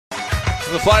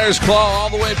The Flyers claw all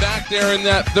the way back there in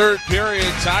that third period,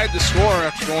 tied the score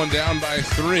after going down by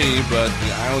 3, but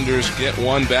the Islanders get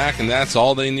one back, and that's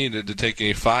all they needed to take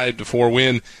a 5-4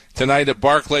 win tonight at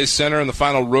Barclays Center in the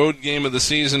final road game of the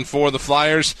season for the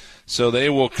Flyers. So they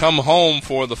will come home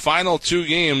for the final 2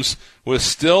 games with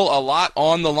still a lot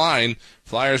on the line.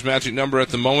 Flyers' magic number at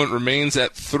the moment remains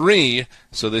at 3,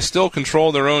 so they still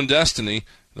control their own destiny.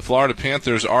 The Florida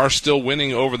Panthers are still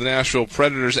winning over the Nashville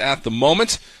Predators at the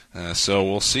moment, so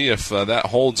we'll see if that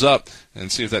holds up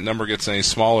and see if that number gets any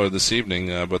smaller this evening.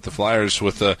 But the Flyers,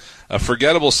 with a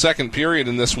forgettable second period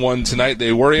in this one tonight,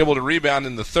 they were able to rebound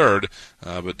in the third,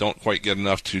 but don't quite get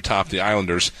enough to top the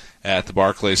Islanders at the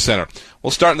Barclays Center.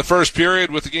 We'll start in the first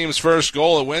period with the game's first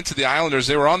goal. It went to the Islanders.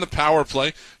 They were on the power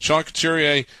play. Sean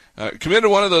Couturier committed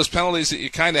one of those penalties that you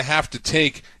kind of have to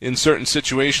take in certain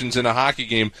situations in a hockey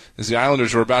game. As the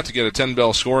Islanders were about to get a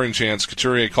 10-bell scoring chance,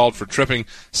 Couturier called for tripping.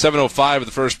 7:05 of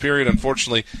the first period.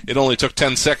 Unfortunately, it only took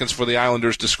 10 seconds for the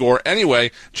Islanders to score.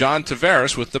 Anyway, John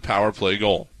Tavares with the power play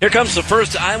goal. Here comes the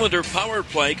first Islander power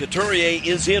play. Couturier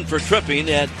is in for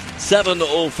tripping at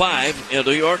 7:05, and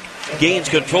New York gains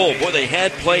control. Boy, they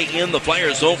had play in the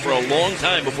Flyers zone for a long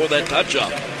time before that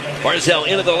touch-up. Barzal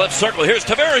into the left circle. Here's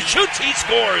Tavares. Shoots. He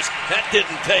scores. That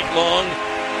didn't take long.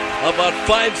 About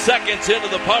 5 seconds into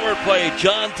the power play,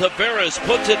 John Tavares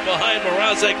puts it behind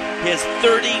Mrazek, his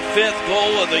 35th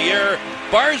goal of the year.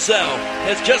 Barzal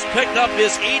has just picked up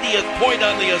his 80th point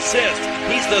on the assist.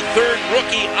 He's the third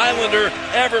rookie Islander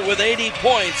ever with 80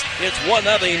 points. It's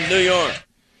 1-0 New York.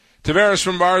 Tavares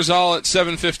from Barzal at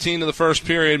 7:15 of the first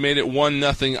period made it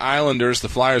 1-0 Islanders. The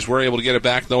Flyers were able to get it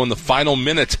back, though, in the final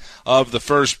minute of the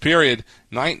first period.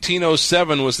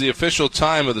 19:07 was the official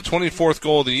time of the 24th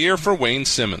goal of the year for Wayne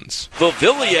Simmonds.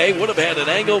 Villiers would have had an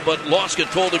angle, but lost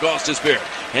control to Gostisbehere.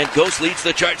 And Ghost leads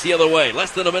the charge the other way.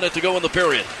 Less than a minute to go in the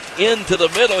period. Into the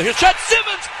middle. Here's shot.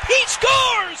 Simmonds! He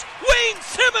scores! Wayne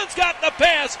Simmonds got the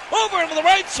pass over into the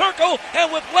right circle,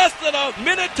 and with less than a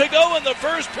minute to go in the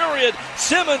first period,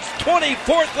 Simmonds,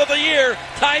 24th of the year,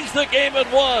 ties the game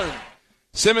at 1.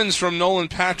 Simmonds from Nolan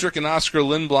Patrick and Oscar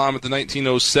Lindblom at the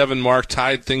 19:07 mark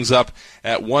tied things up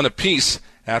at 1 apiece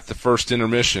at the first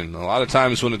intermission. A lot of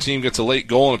times when a team gets a late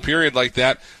goal in a period like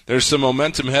that, there's some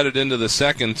momentum headed into the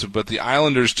second, but the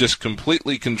Islanders just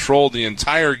completely controlled the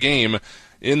entire game.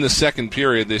 In the second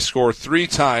period, they scored 3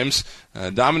 times,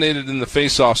 dominated in the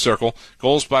face-off circle.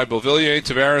 Goals by Beauvillier,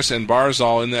 Tavares, and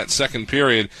Barzal in that second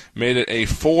period made it a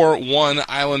 4-1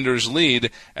 Islanders lead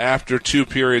after 2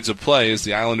 periods of play, as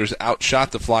the Islanders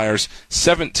outshot the Flyers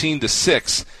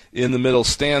 17-6 in the middle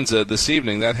stanza this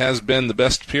evening. That has been the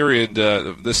best period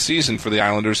this season for the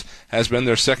Islanders, has been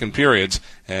their second periods,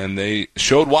 and they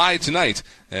showed why tonight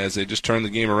as they just turned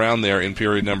the game around there in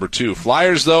period number 2.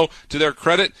 Flyers, though, to their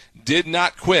credit, did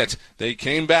not quit. They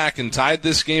came back and tied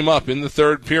this game up in the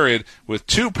third period with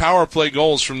 2 power play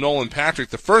goals from Nolan Patrick,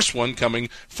 the first one coming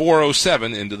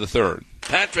 4:07 into the third.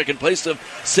 Patrick in place of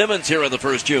Simmonds here in the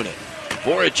first unit.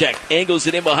 Voracek angles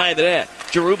it in behind the net.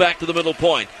 Giroux back to the middle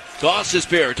point.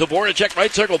 Gostisbehere to Voracek,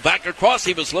 right circle, back across.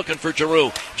 He was looking for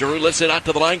Giroux. Giroux lifts it out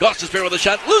to the line. Gostisbehere with a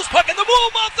shot. Loose puck in the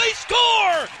move-off. They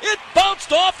score! It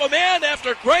bounced off a man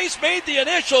after Grace made the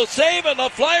initial save, and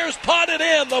the Flyers potted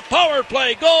in the power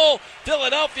play goal.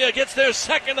 Philadelphia gets their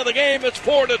second of the game. It's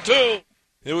 4-2.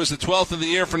 It was the 12th of the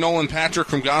year for Nolan Patrick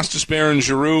from Gostisbehere and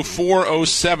Giroux.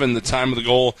 4:07 the time of the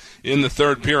goal in the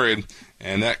third period.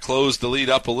 And that closed the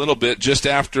lead up a little bit just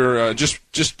after,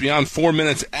 just beyond 4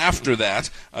 minutes after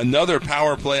that. Another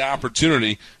power play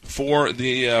opportunity for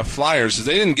the Flyers.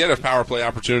 They didn't get a power play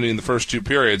opportunity in the first 2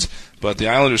 periods, but the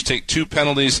Islanders take 2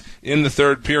 penalties in the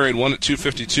third period, one at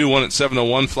 2:52, one at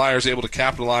 7:01. Flyers able to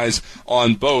capitalize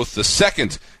on both. The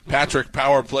second Patrick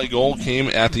power play goal came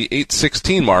at the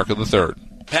 8:16 mark of the third.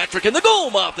 Patrick in the goal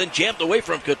mouth and jammed away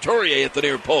from Couturier at the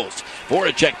near post.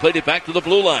 Voracek played it back to the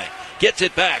blue line. Gets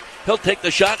it back. He'll take the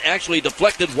shot, actually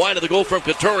deflected wide of the goal from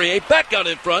Couturier. Back out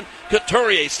in front.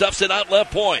 Couturier stuffs it out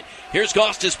left point. Here's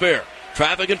Gostisbehere.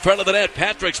 Traffic in front of the net.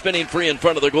 Patrick spinning free in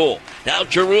front of the goal. Now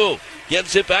Giroux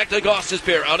gives it back to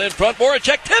Gostisbehere. Out in front.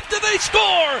 Voracek tipped and they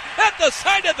score! At the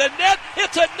side of the net,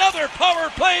 it's another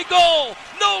power play goal.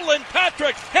 Nolan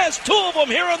Patrick has 2 of them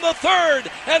here in the third,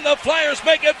 and the Flyers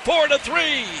make it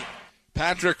 4-3.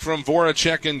 Patrick from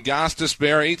Voracek and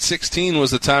Gostisbehere. 8:16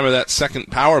 was the time of that second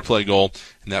power play goal,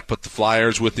 and that put the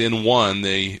Flyers within 1.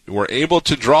 They were able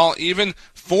to draw even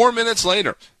 4 minutes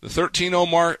later, the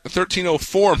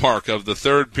 13:04 mark of the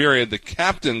third period, the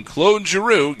captain, Claude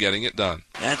Giroux, getting it done.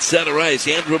 At center ice,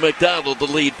 Andrew McDonald, the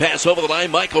lead pass over the line.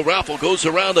 Michael Raffle goes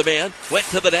around the man, went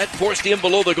to the net, forced him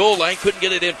below the goal line, couldn't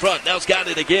get it in front. Now's got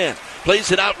it again.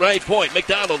 Plays it out right point.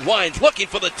 McDonald winds, looking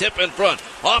for the tip in front.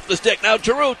 Off the stick. Now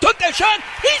Giroux took the shot.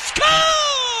 He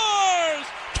scores!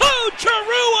 Claude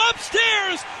Giroux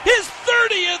upstairs. His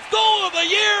 30th goal of the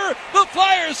year. The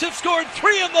Flyers have scored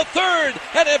 3 in the third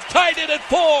and have tied it at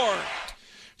 4.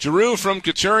 Giroux from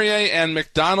Couturier and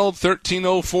McDonald,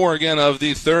 13:04 again of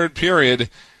the third period.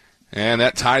 And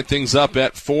that tied things up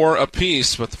at 4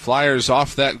 apiece, but the Flyers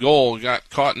off that goal got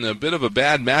caught in a bit of a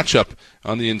bad matchup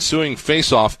on the ensuing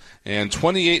faceoff, and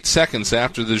 28 seconds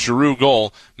after the Giroux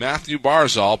goal, Matthew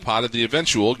Barzal potted the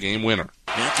eventual game winner.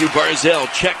 Matthew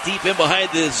Barzal checked deep in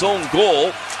behind his own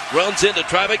goal, runs into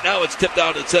traffic. Now it's tipped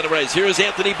out at center ice. Here's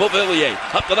Anthony Beauvillier.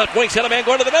 Up the left wing, center man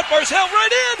going to the net. Barzal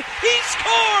right in. He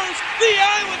scores. The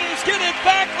Islanders get it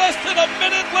back less than a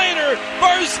minute later.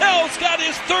 Barzal's got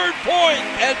his third point,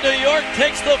 and New York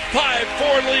takes the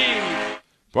 5-4 lead.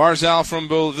 Barzal from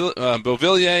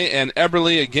Beauvillier and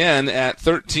Eberle again at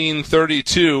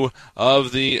 13:32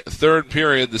 of the third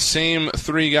period. The same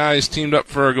 3 guys teamed up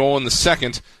for a goal in the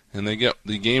second, and they get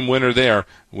the game winner there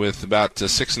with about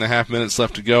 6.5 minutes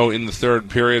left to go in the third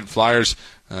period. Flyers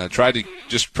tried to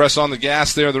just press on the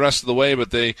gas there the rest of the way,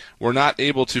 but they were not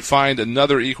able to find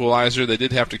another equalizer. They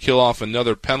did have to kill off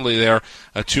another penalty there.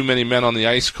 Too many men on the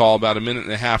ice call about a minute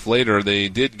and a half later. They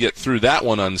did get through that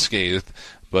one unscathed,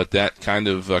 but that kind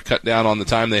of cut down on the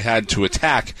time they had to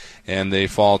attack, and they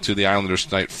fall to the Islanders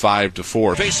tonight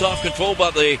 5-4. Face-off control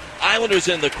by the Islanders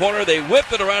in the corner. They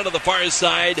whip it around to the far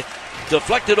side,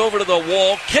 deflected over to the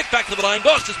wall, kick back to the line,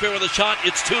 goes to Spear with a shot.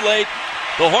 It's too late.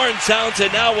 The horn sounds,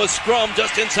 and now a scrum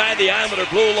just inside the Islander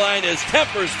blue line as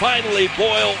tempers finally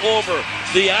boil over.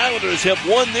 The Islanders have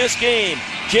won this game.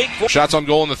 Shots on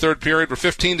goal in the third period were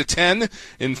 15-10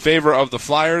 in favor of the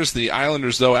Flyers. The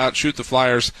Islanders, though, outshoot the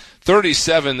Flyers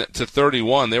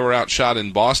 37-31. They were outshot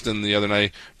in Boston the other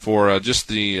night for just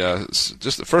the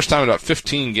first time in about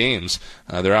 15 games.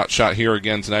 They're outshot here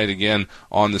again tonight, again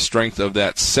on the strength of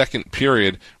that second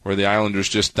period where the Islanders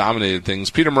just dominated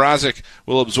things. Peter Mrazek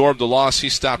will absorb the loss. He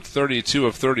stopped 32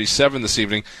 of 37 this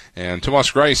evening, and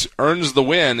Tomas Greiss earns the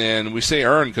win, and we say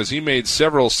earn because he made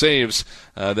several saves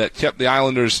that kept the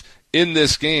Islanders in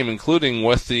this game, including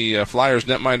with the Flyers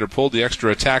netminder pulled the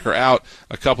extra attacker out.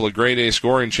 A couple of grade A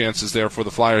scoring chances there for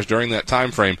the Flyers during that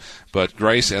time frame, but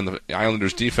Greiss and the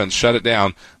Islanders defense shut it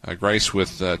down. Greiss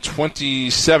with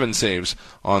 27 saves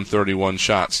on 31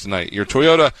 shots tonight. Your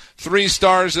Toyota 3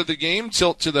 stars of the game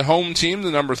tilt to the home team. The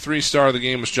number 3 star of the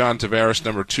game was John Tavares.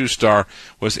 Number 2 star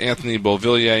was Anthony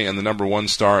Beauvillier, and the number 1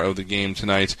 star of the game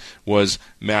tonight was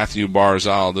Matthew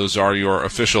Barzal. Those are your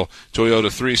official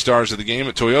Toyota 3 stars of the game.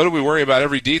 At Toyota, we worry about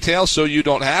every detail so you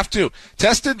don't have to.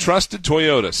 Tested, trusted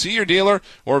Toyota. See your dealer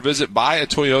or visit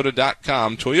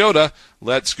buyatoyota.com. Toyota,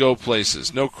 let's go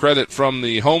places. No credit from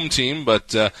the home team,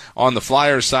 but on the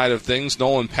Flyers side of things,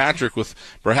 Nolan Patrick with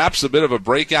perhaps a bit of a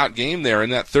breakout game there in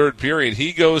that third period.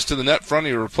 He goes to the net front.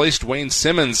 He replaced Wayne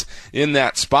Simmons in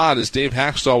that spot as Dave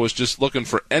Hackstall was just looking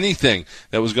for anything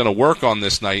that was going to work on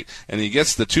this night, and he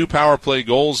gets the 2 power play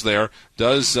goals there.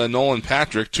 Does Nolan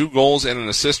Patrick, 2 goals and an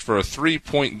assist for a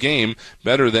 3-point game,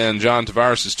 better than John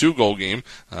Tavares' 2-goal game,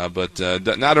 but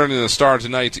not earning the star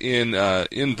tonight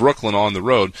in Brooklyn on the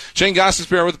road. Shane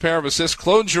Gostisbehere with a pair of assists.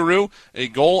 Claude Giroux, a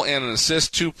goal and an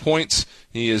assist, 2 points.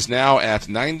 He is now at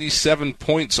 97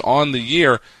 points on the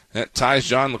year. That ties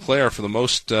John LeClair for the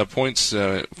most points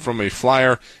from a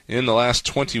Flyer in the last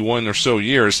 21 or so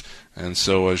years. And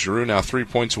so Giroux now 3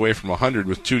 points away from 100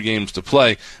 with 2 games to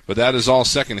play. But that is all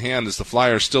secondhand as the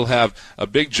Flyers still have a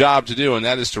big job to do, and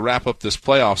that is to wrap up this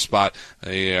playoff spot.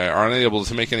 They are unable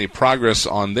to make any progress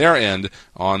on their end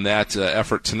on that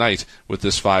effort tonight with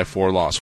this 5-4 loss.